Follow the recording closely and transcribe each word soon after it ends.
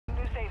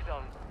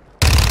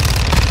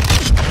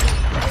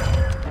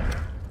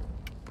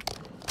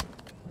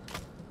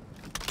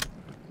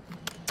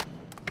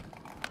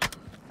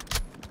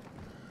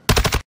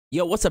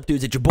Yo, what's up,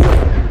 dudes? It's your boy,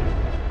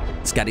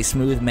 Scotty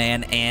Smooth,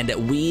 man, and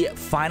we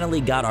finally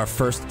got our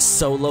first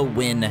solo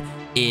win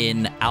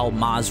in Al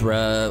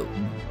Mazrah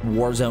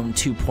Warzone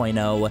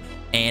 2.0.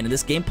 And in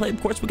this gameplay,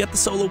 of course, we got the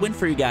solo win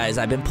for you guys.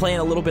 I've been playing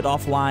a little bit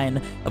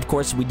offline. Of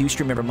course, we do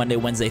stream every Monday,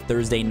 Wednesday,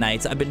 Thursday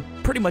nights. I've been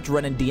pretty much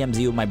running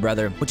DMZ with my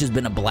brother, which has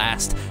been a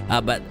blast.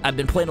 But I've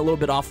been playing a little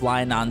bit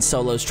offline on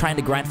solos, trying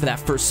to grind for that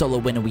first solo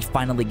win, and we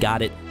finally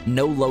got it.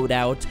 No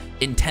loadout,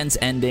 intense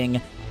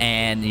ending,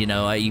 and, you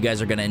know, you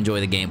guys are going to enjoy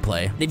the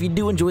gameplay. If you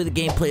do enjoy the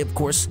gameplay, of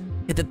course,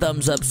 hit the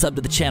thumbs up, sub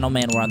to the channel,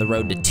 man. We're on the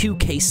road to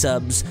 2K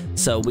subs,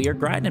 so we are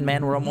grinding,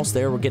 man. We're almost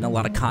there. We're getting a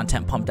lot of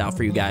content pumped out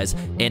for you guys,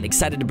 and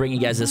excited to bring you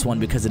guys this one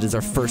because it is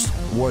our first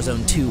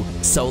Warzone 2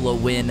 solo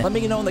win. Let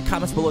me know in the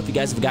comments below if you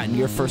guys have gotten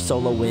your first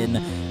solo win,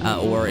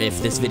 or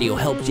if this video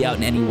helped you out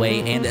in any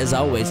way. And as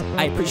always,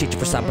 I appreciate you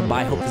for stopping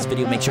by. Hope this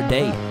video makes your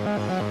day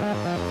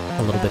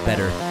a little bit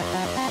better.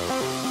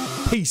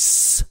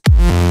 Peace.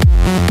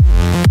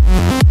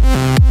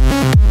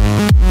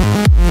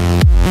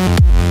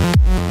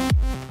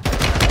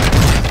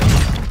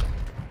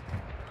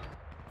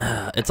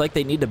 It's like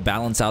they need to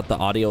balance out the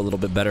audio a little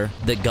bit better.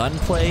 The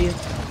gunplay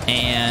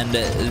and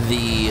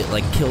the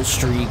like kill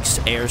streaks,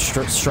 air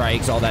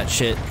strikes, all that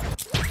shit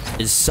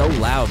is so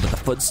loud, but the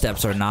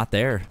footsteps are not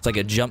there. It's like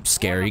a jump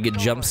scare. You get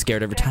jump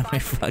scared every time I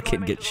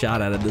fucking get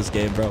shot at in this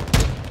game, bro.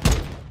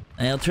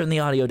 And I'll turn the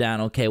audio down.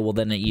 Okay, well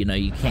then, you know,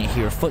 you can't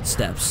hear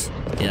footsteps.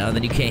 You know,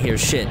 then you can't hear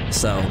shit.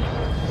 So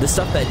the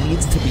stuff that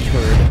needs to be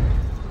heard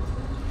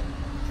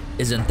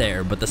isn't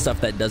there, but the stuff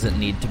that doesn't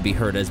need to be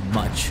heard as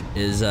much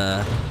is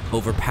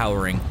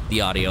overpowering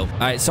the audio. All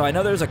right, so I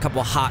know there's a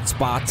couple hot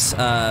spots.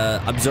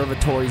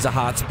 Observatory's a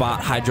hot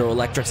spot.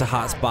 Hydroelectric's a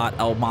hot spot.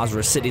 Al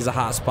Mazrah City's a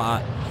hot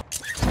spot.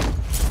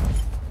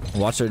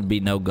 Watch there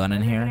be no gun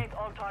in here.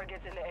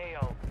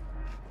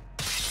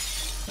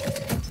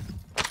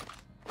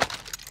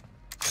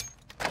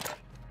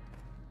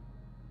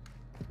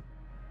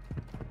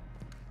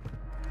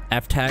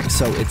 F-tac,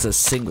 so it's a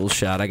single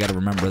shot. I gotta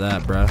remember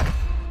that, bruh.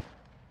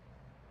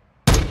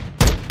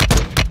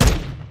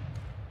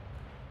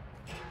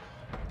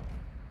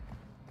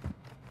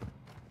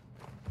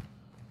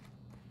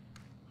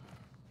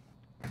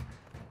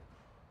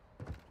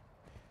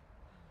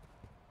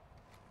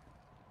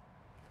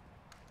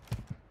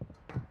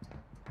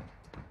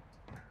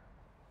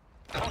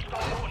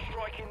 Hostile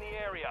strike in the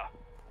area.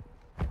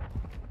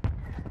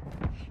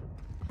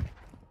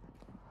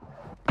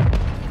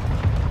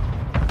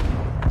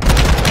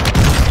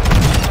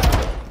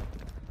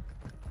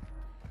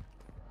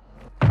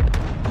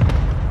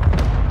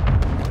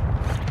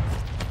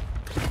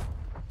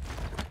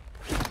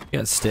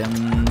 Got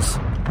stems.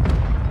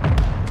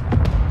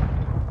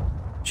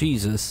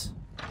 Jesus.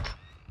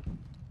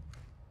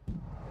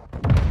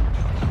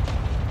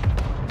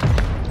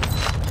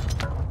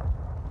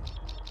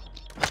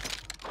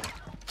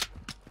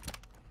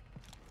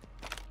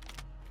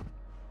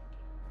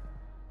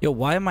 Yo,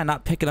 why am I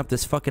not picking up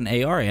this fucking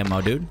AR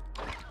ammo, dude?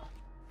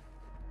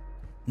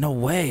 No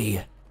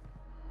way.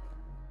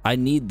 I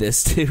need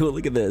this too.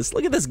 Look at this.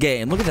 Look at this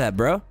game. Look at that,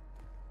 bro.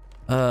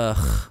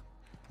 Ugh.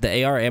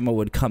 The AR ammo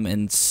would come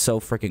in so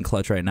freaking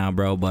clutch right now,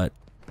 bro, but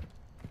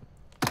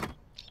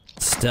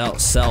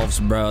selves,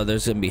 bro.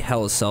 There's gonna be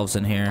hella selves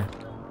in here.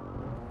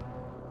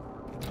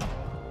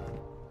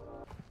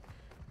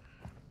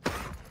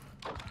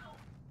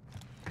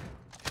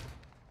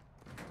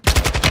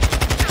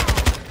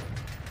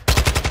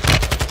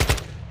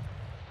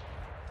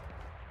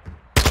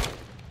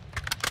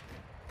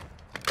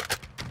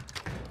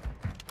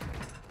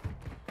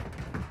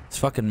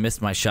 Fucking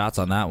missed my shots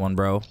on that one,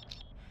 bro.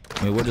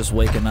 I mean, we're just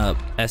waking up.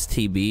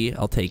 STB,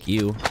 I'll take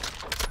you.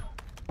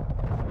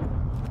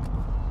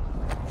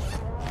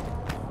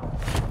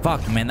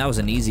 Fuck, man, that was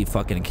an easy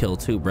fucking kill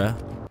too, bruh.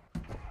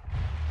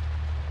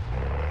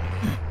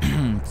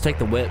 Let's take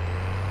the whip.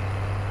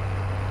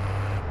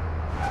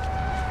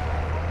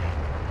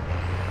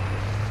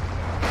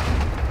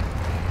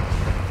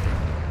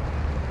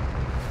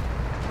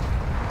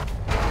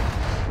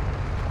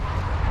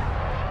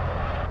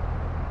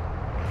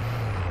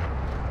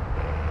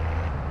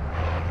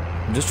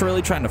 I'm just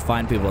really trying to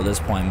find people at this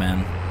point,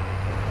 man.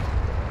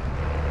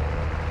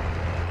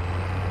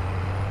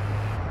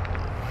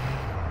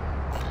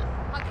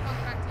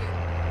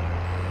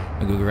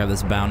 I'll go grab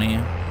this bounty.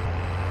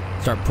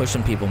 Start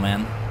pushing people,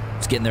 man.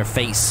 Just get in their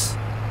face.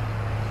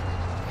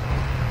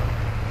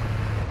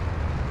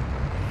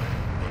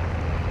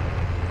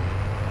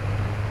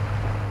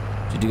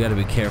 Dude, you gotta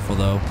be careful,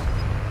 though.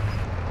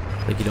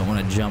 Like, you don't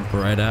want to jump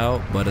right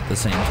out, but at the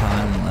same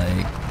time,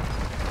 like...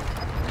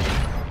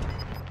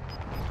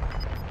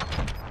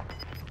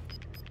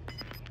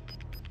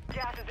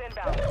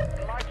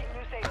 Marking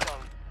new safe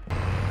zone.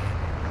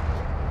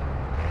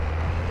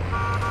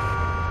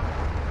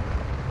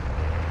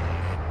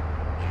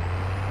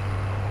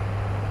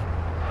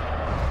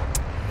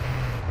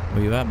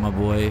 Where you at, my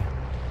boy?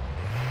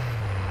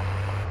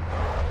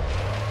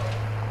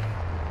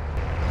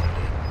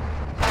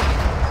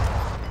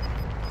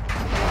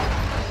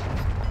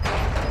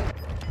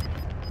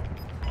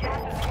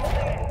 Gas is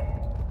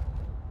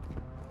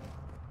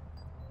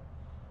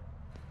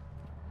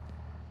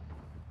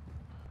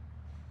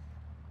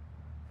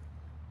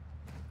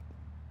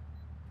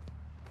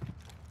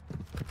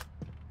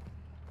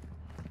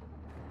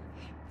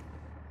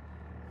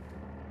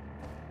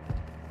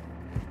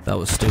That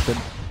was stupid.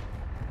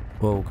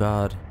 Oh,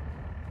 God.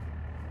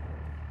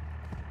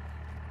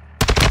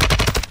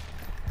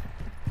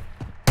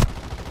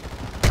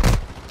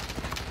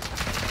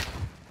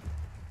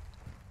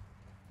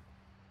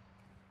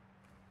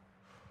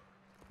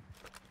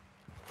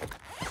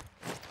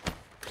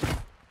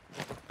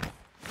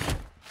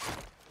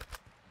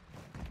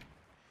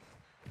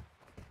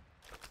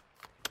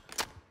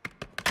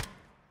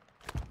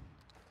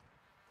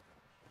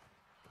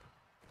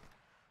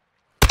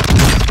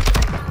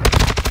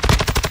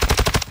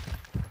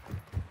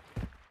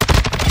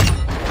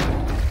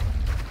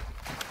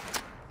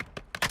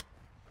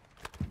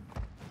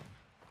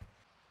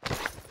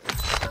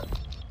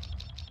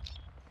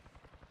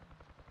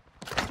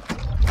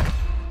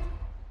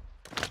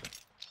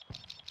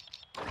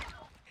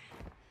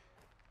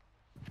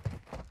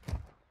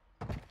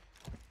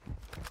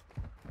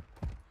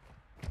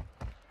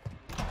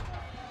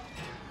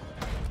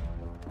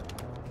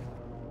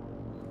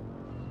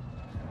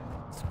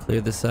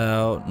 Clear this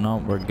out.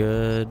 Nope, we're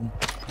good.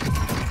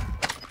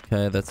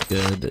 Okay, that's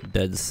good.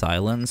 Dead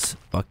silence.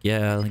 Fuck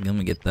yeah, let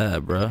me get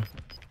that, bro.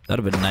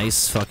 That'd have been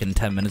nice fucking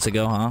 10 minutes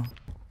ago, huh?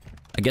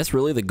 I guess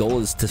really the goal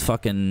is to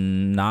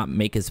fucking not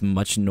make as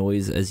much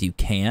noise as you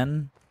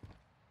can.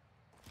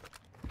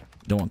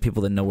 You don't want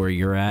people to know where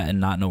you're at and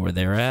not know where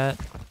they're at.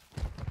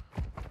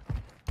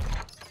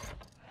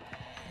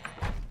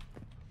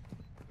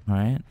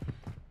 Alright.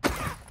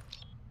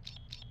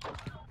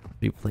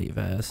 Replay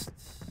vest.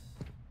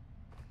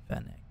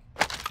 Fennec.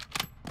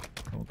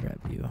 We'll grab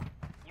you.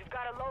 You've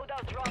got a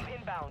loadout drop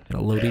inbound. Got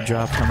a loadie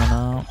drop coming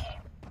up.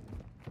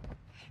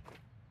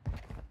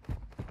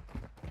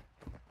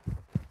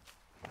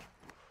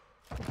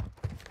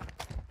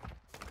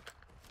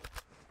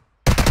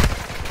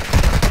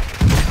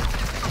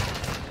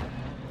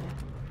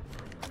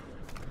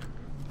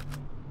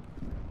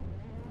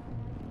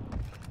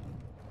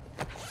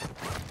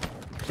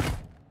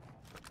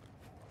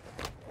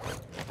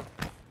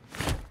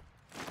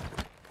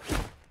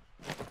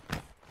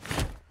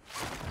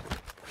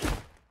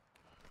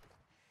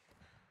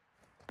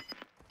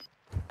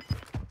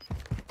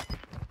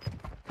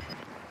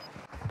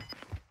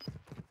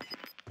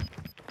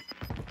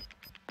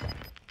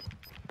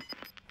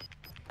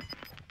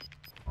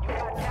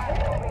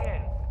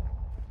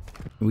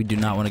 We do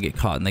not want to get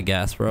caught in the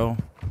gas, bro.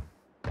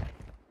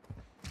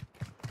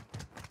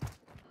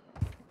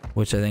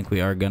 Which I think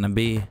we are gonna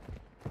be.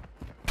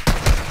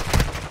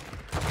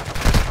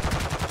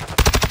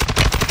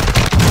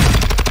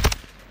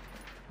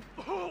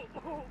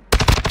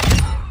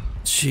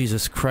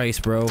 Jesus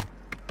Christ, bro.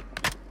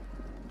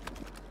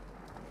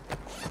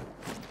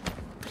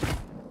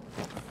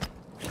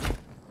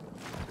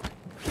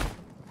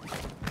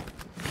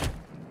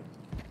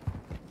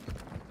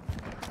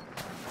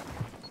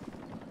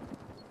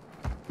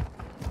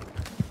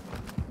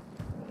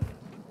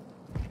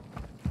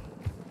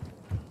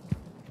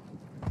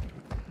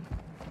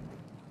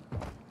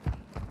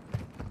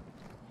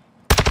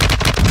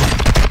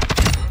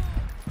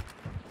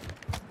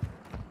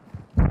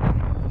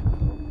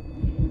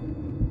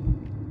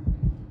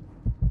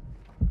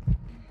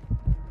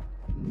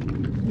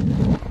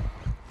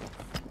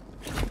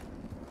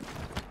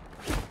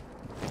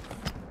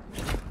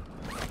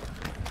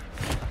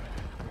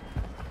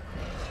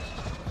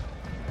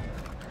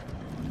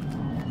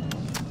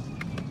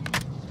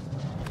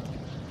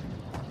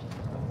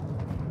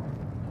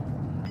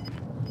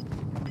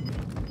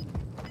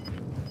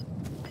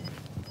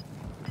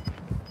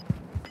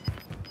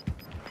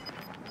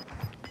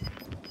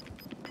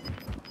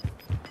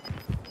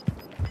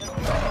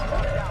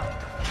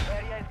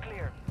 Area is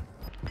clear.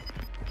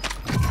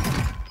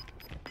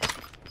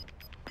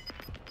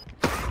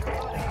 You're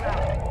losing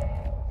ground.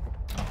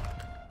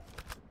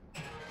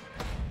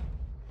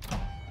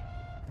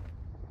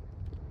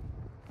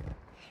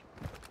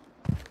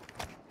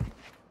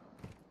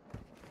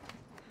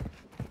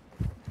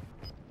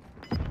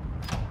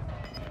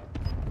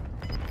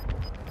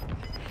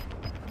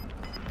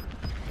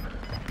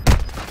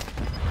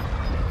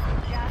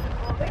 Gas is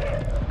closing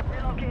in.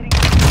 Relocating.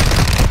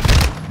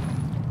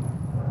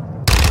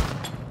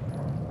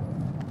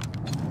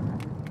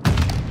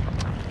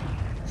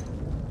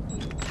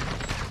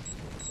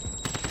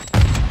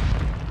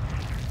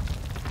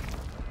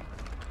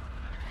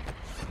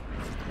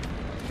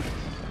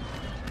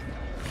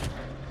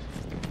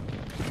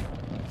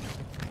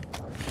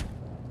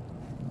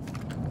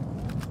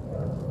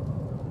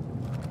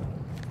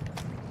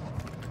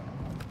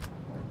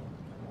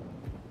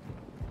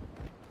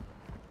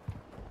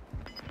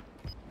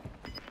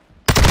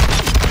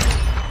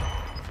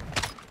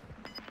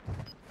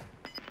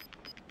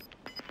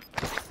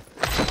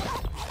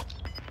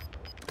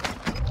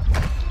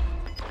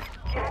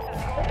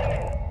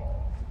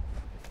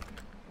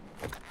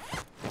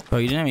 Oh,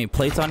 you didn't have any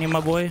plates on you,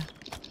 my boy?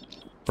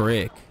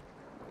 Frick.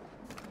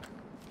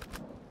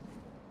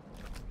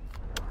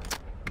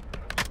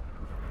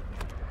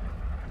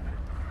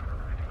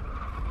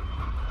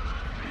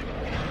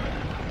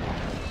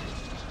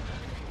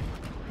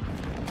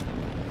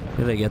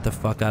 Gotta get the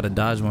fuck out of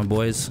Dodge, my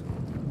boys.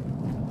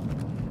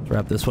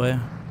 Wrap this way.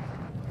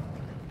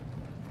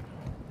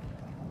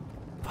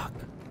 Fuck.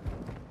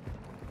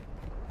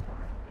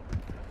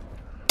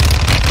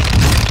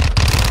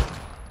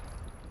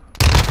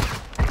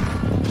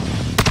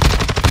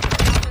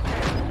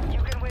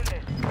 You can win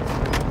this.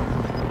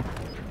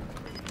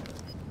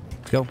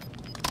 Let's go.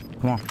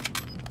 Come on.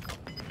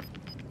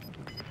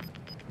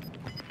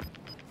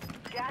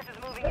 Gas is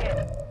moving in.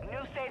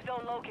 New safe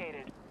zone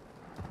located.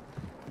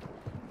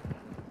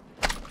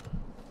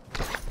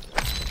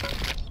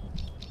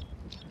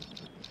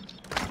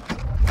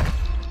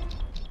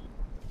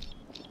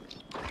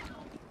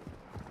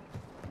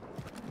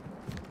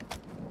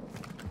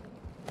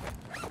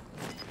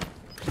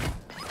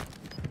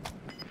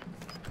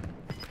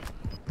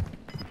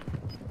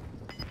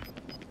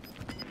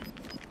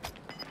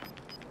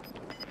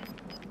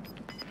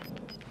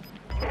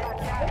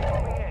 Gas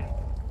moving in.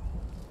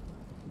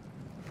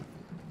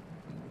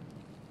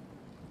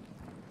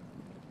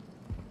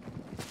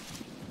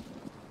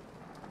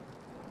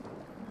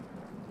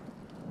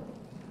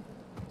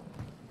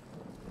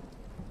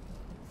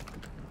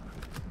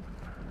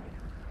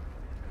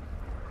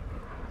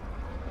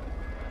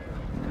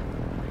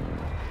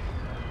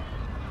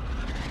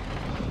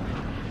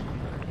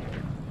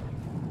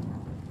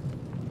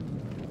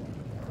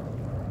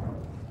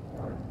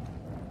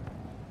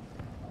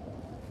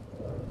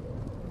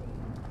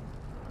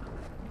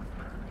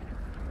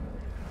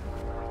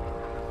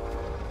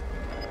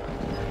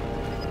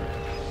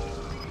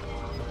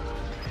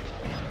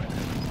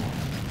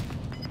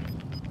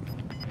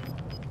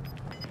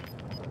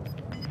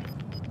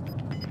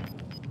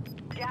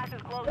 Gas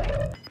is closing.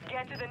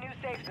 Get to the new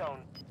safe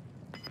zone.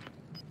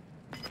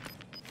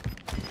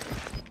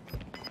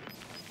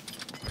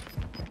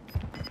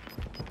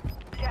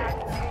 Gas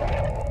is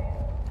moving.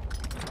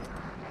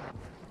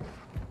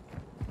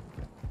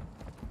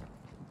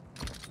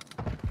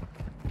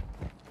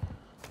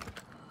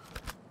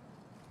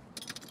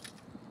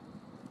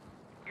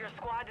 Your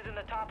squad is in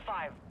the top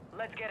 5.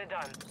 Let's get it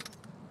done.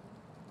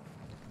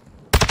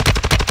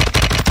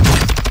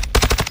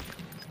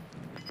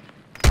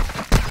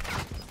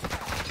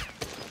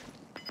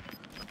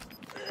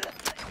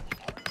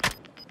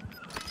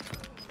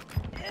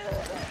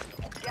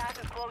 Gas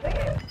is closing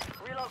in.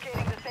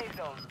 Relocating the safe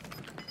zone.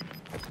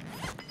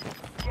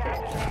 Gas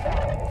is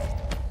inbound.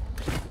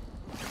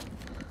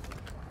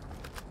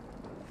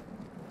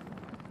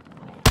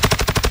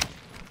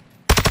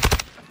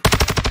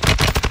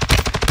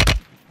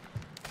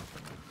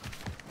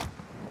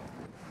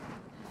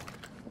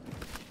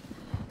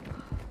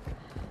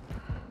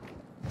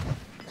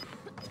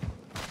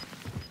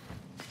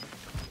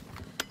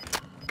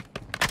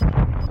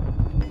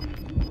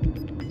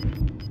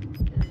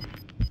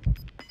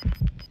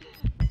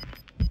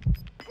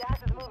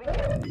 Gas is moving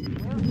in.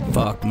 New safe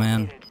Fuck, zone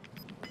man. located.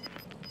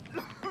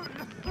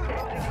 You're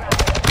losing ground.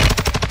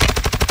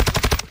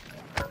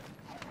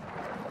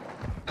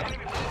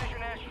 Enemy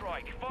precision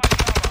airstrike. Find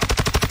cover.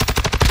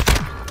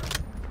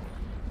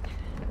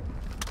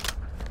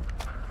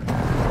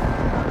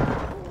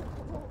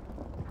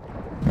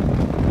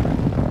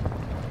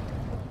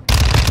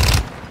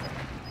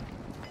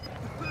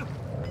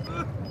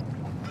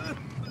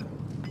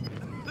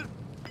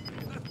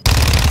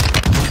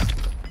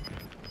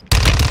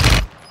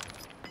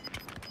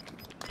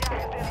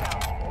 Gas is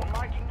inbound.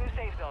 Marking new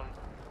safe zone.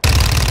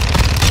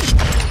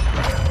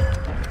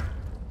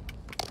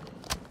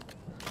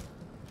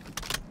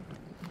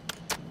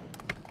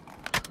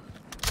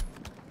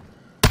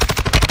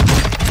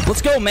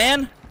 Let's go,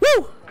 man.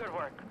 Woo! Good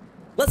work.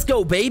 Let's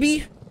go,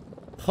 baby.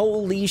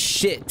 Holy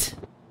shit.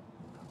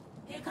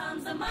 Here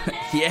comes the money.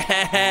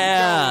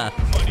 Yeah.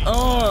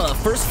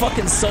 First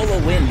fucking solo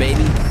win,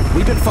 baby.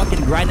 We've been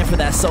fucking grinding for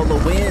that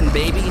solo win,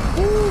 baby.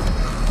 Woo.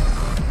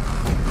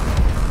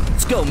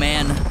 Let's go,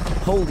 man.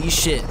 Holy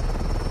shit.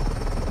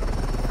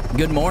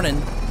 Good morning.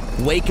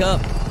 Wake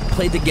up.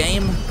 Played the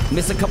game.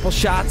 Miss a couple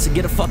shots.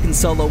 Get a fucking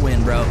solo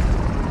win, bro.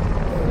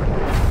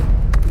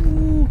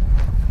 Woo.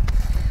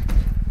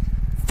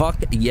 Fuck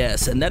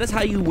yes. And that is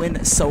how you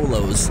win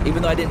solos.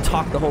 Even though I didn't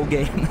talk the whole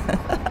game.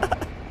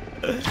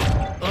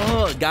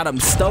 Oh, God, I'm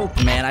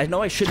stoked, man. I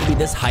know I shouldn't be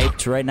this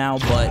hyped right now,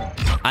 but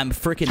I'm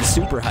freaking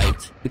super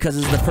hyped because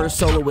it's the first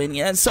solo win.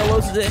 Yeah, and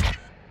solos,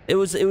 it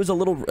was a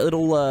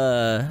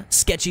little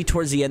sketchy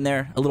towards the end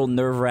there, a little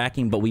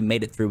nerve-wracking, but we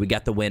made it through. We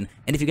got the win.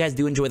 And if you guys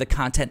do enjoy the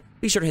content,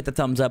 be sure to hit the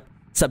thumbs up,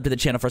 sub to the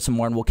channel for some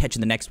more, and we'll catch you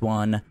in the next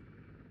one.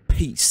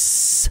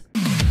 Peace.